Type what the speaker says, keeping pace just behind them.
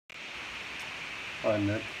Hi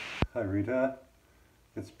Mick. Hi Rita.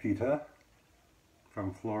 It's Peter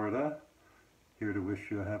from Florida, here to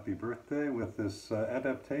wish you a happy birthday with this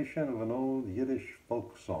adaptation of an old Yiddish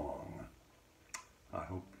folk song. I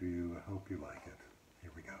hope you like it.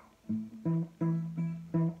 Here we go.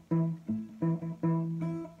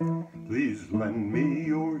 Please lend me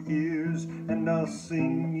your ears and I'll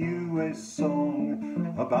sing you a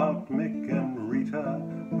song about Mick and Rita,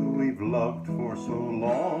 who we've loved for so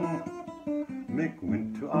long. Mick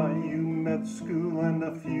went to IU med school and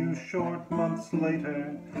a few short months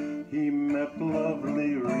later he met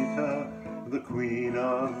lovely Rita, the Queen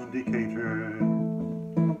of Decatur.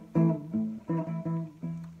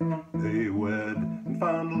 They wed and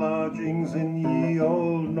found lodgings in ye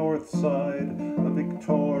old north side, a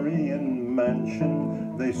Victorian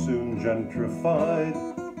mansion they soon gentrified.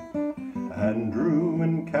 Andrew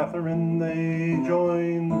and Catherine, they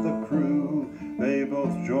joined the crew. They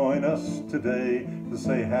both join us today to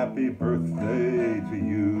say happy birthday to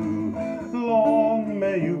you. Long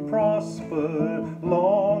may you prosper,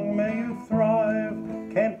 long may you thrive.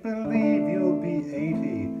 Can't believe you'll be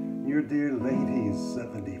 80, your dear lady's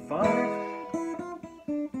 75.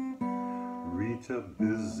 Rita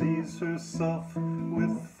busies herself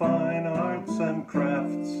with fine arts and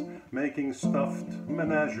crafts, making stuffed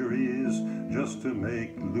menageries just to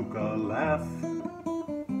make Luca laugh.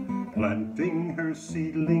 Planting her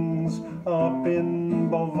seedlings up in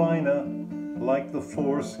Bovina, like the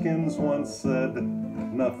foreskins once said,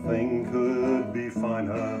 nothing could be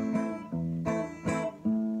finer.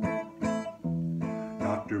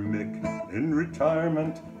 Dr. Mick, in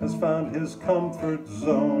retirement, has found his comfort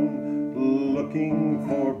zone, looking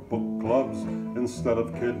for book clubs instead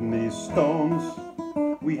of kidney stones.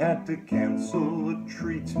 We had to cancel a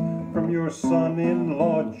treat from your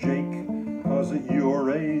son-in-law Jake, 'cause at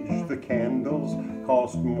your age the candles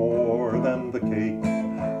cost more than the cake.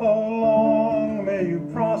 Oh, long may you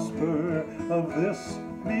prosper, of this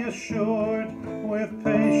be assured. With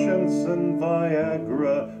patience and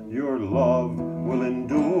Viagra your love will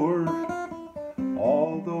endure.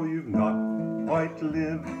 Although you've not quite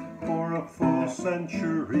lived for a full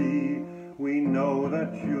century, we know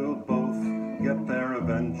that you'll both get there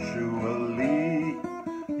eventually.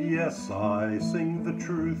 Yes, I sing the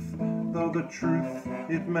truth, though the truth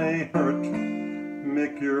it may hurt.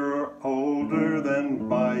 Mick, you're older than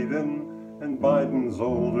Biden, and Biden's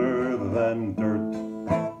older than dirt.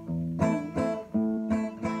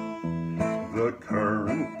 The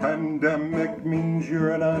current pandemic means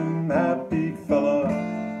you're an unhappy fella.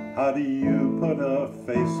 How do you put a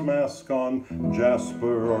face mask on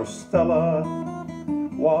Jasper or Stella?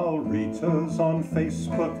 While Rita's on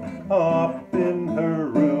Facebook up in her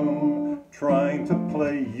room, trying to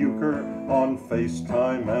play euchre on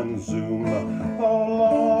FaceTime and Zoom. Oh,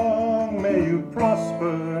 long may you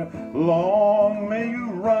prosper, long may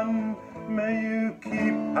you run, may you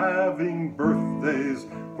keep having birthdays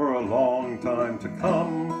for a long time to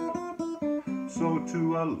come. So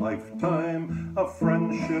to a lifetime of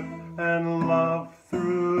friendship and love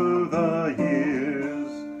through the years,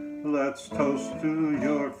 let's toast to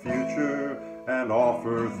your future and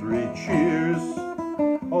offer 3 cheers.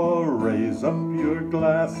 Oh, raise up your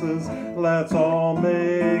glasses, let's all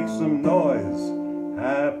make some noise.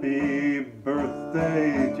 Happy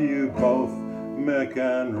birthday to you both, Mick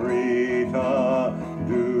and Rita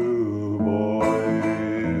Dubois.